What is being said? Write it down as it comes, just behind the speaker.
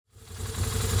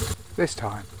This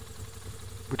time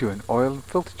we do an oil and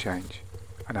filter change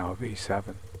on our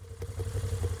V7.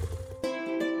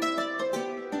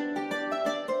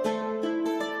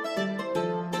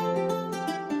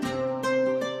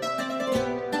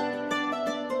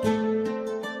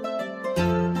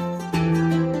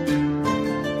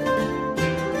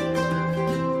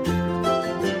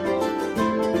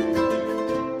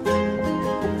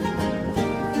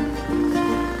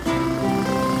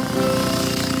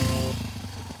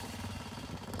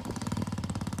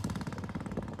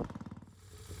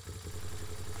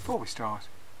 Before we start,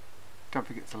 don't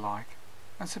forget to like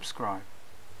and subscribe.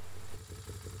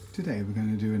 Today we're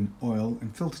going to do an oil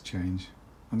and filter change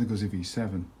on the Guzzi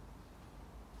V7.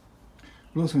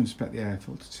 We'll also inspect the air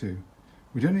filter too.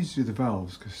 We don't need to do the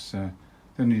valves because they're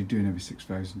only doing every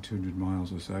 6,200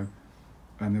 miles or so,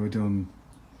 and they were done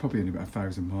probably only about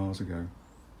 1,000 miles ago.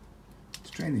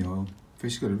 To drain the oil,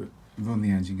 first you've got to run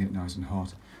the engine, get it nice and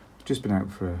hot. I've just been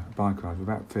out for a bike ride for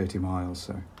about 30 miles,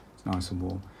 so it's nice and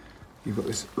warm. You've got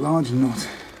this large nut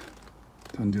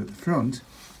to undo at the front,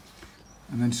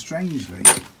 and then strangely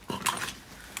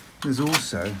there's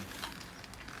also, you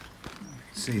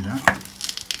can see that,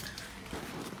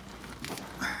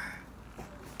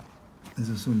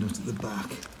 there's also a nut at the back,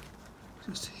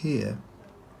 just here,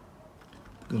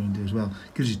 got to undo as well.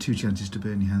 Gives you two chances to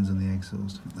burn your hands on the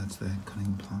exhaust. That's their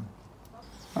cunning plan.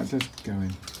 Right, let's go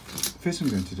in. First thing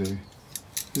I'm going to do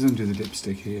is undo the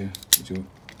dipstick here, which will,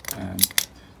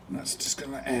 that's just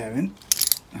going to let air in.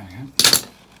 There we go.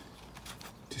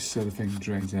 Just so the thing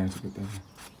drains out a bit better.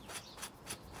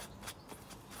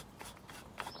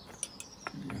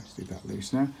 There we go. Let's leave that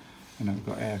loose now. And now we've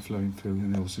got air flowing through,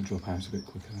 and they also drop out a bit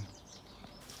quicker.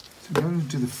 So I'm going to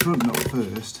do the front nut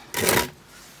first,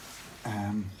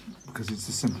 because it's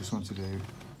the simplest one to do.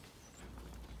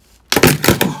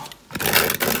 Oh.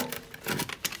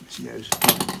 There she goes.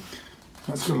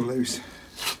 That's got loose.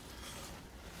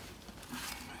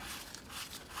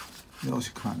 It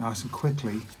also come out nice and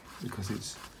quickly because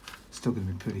it's still going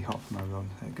to be pretty hot for my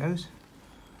run. There it goes.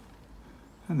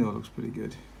 And it all looks pretty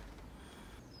good.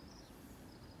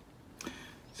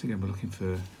 So again, we're looking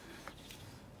for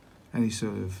any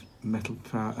sort of metal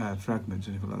fragments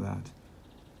or anything like that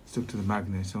stuck to the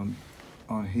magnet on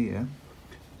here,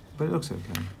 but it looks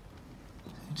okay.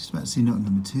 Just about to see nut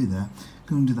number 2 there.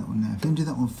 Go and do that one now. If you do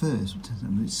that one first,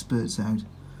 it spurts out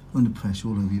under pressure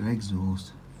all over your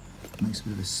exhaust. Makes a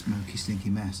bit of a smoky, stinky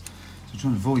mess. So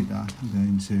trying to avoid that, I'm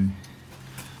going to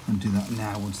undo that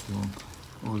now once the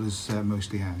oil is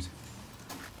mostly out.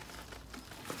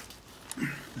 There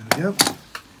we go.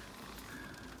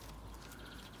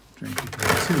 Drain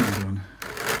two is on.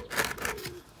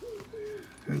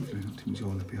 Hopefully not too much oil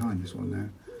left behind this one now.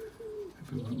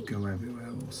 Hopefully it won't go everywhere,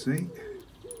 we'll see.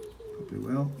 Probably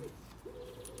will.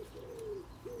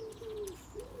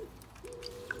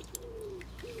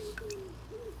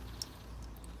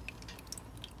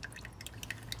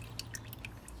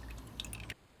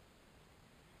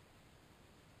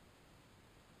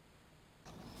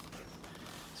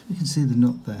 You can see the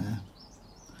nut there.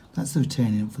 That's the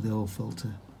retaining for the oil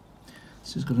filter.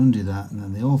 So just got to undo that, and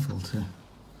then the oil filter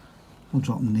will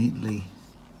drop neatly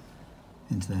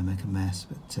into there and make a mess,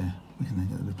 but we can then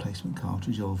get the replacement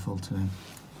cartridge oil filter in.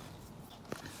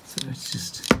 So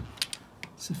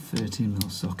it's a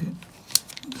 13mm socket.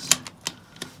 Just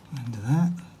undo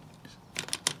that.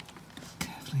 Just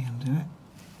carefully undo it.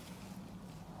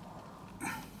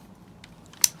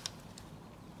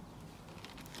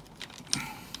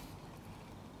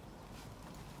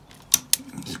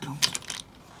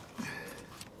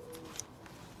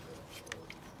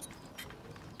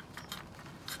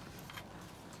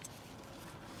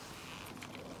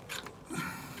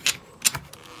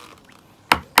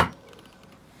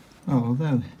 Oh,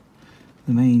 although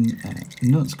the main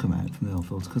nuts come out from the oil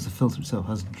filter because the filter itself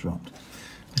hasn't dropped,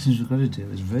 what we've got to do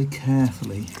is very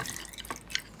carefully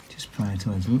just pry it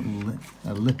away. There's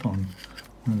a lip on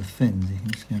one of the fins, you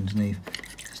can see underneath,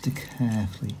 just to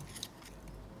carefully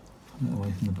pull it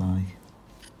away from the bike.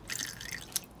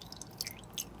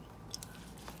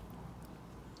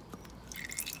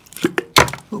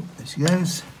 Oh, there she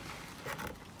goes.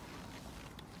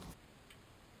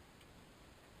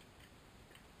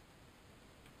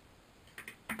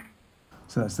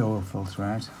 So that's the oil filter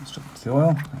out. Let's drop into the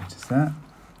oil. Notice that.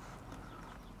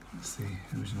 That's the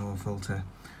original oil filter.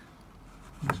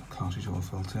 Original cartridge oil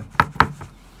filter.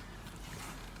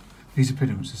 These are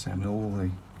pretty much the same. All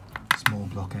the small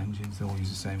block engines, they all use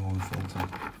the same oil filter.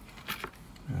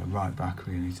 Right back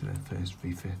really to their first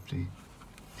V50.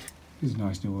 Here's a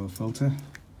nice new oil filter.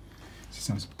 It's just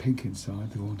nice pink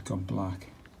inside. They've all gone black.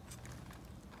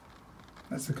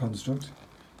 That's the construct.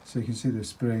 So you can see the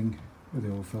spring with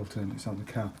the oil filter and it's on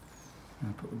the cap. And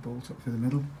I put the bolt up through the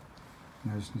middle.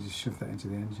 And I just need to shove that into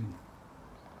the engine.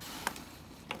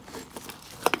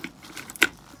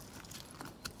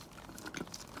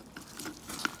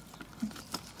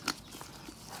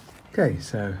 Okay,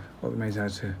 so what we made is how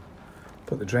to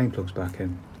put the drain plugs back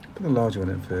in. Put the larger one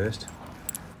in first.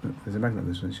 There's a magnet on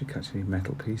this one, it should catch any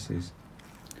metal pieces.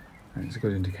 And it's a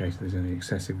good indicator there's any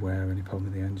excessive wear or any problem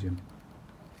with the engine.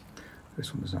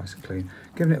 This one was nice and clean.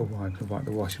 Giving it a wipe and wipe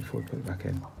the washer before we put it back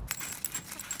in.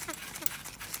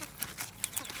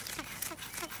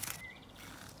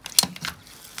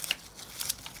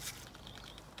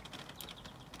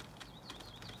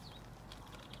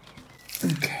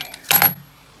 Okay.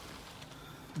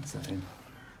 That's that in.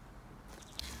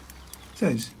 So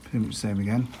it's pretty much the same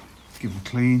again. Give it a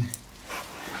clean.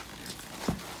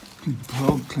 Clean the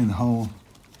plug, clean the hole.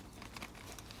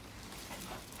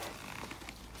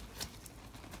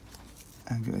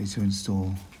 And get ready to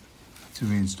reinstall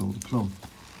the plug.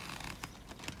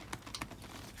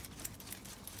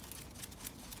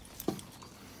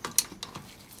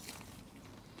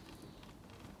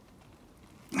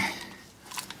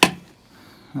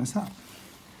 That's that.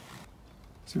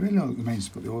 So really all that remains is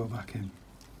to put the oil back in.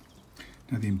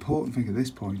 Now the important thing at this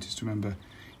point is to remember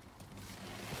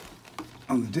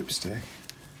on the dipstick,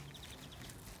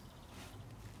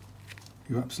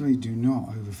 you absolutely do not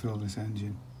overfill this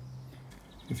engine.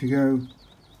 If you go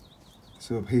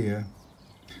so up here,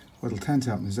 what'll tend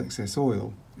to happen is excess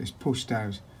oil is pushed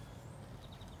out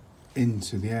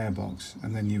into the airbox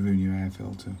and then you ruin your air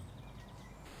filter.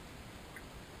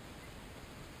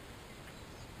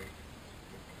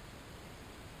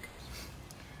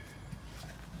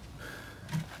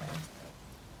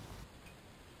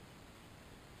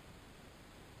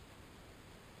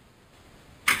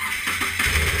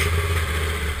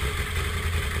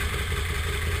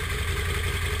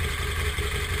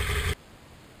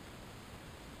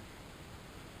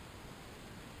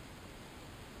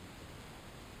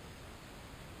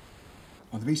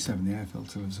 On the V7, the air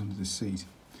filter lives under the seat.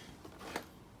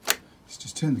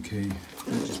 Just turn the key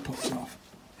and it just pops off.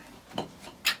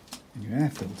 And your air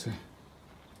filter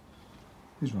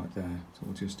is right there. So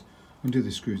we'll just undo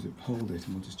the screws that hold it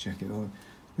and we'll just check it out.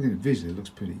 Looking at it visually, it looks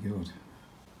pretty good.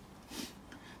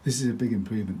 This is a big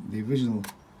improvement. The original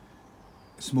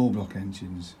small block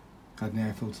engines had an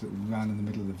air filter that ran in the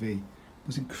middle of the V. It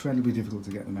was incredibly difficult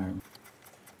to get them out.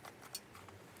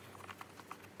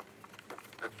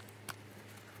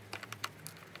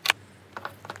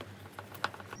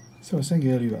 So I was saying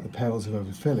earlier about the perils of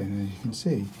overfilling, and you can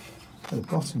see at the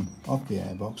bottom of the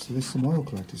airbox there's some oil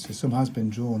collectors, so some has been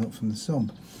drawn up from the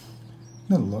sump.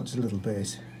 Not a lot, just a little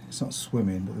bit. It's not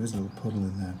swimming, but there is a little puddle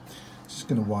in there. Just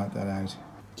going to wipe that out.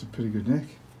 It's a pretty good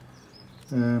nick.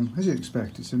 As you'd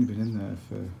expect, it's only been in there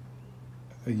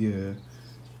for a year,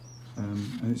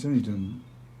 and it's only done,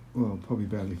 well, probably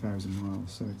barely 1,000 miles,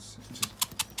 so it's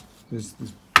just,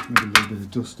 there's maybe a little bit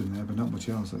of dust in there, but not much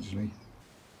else actually.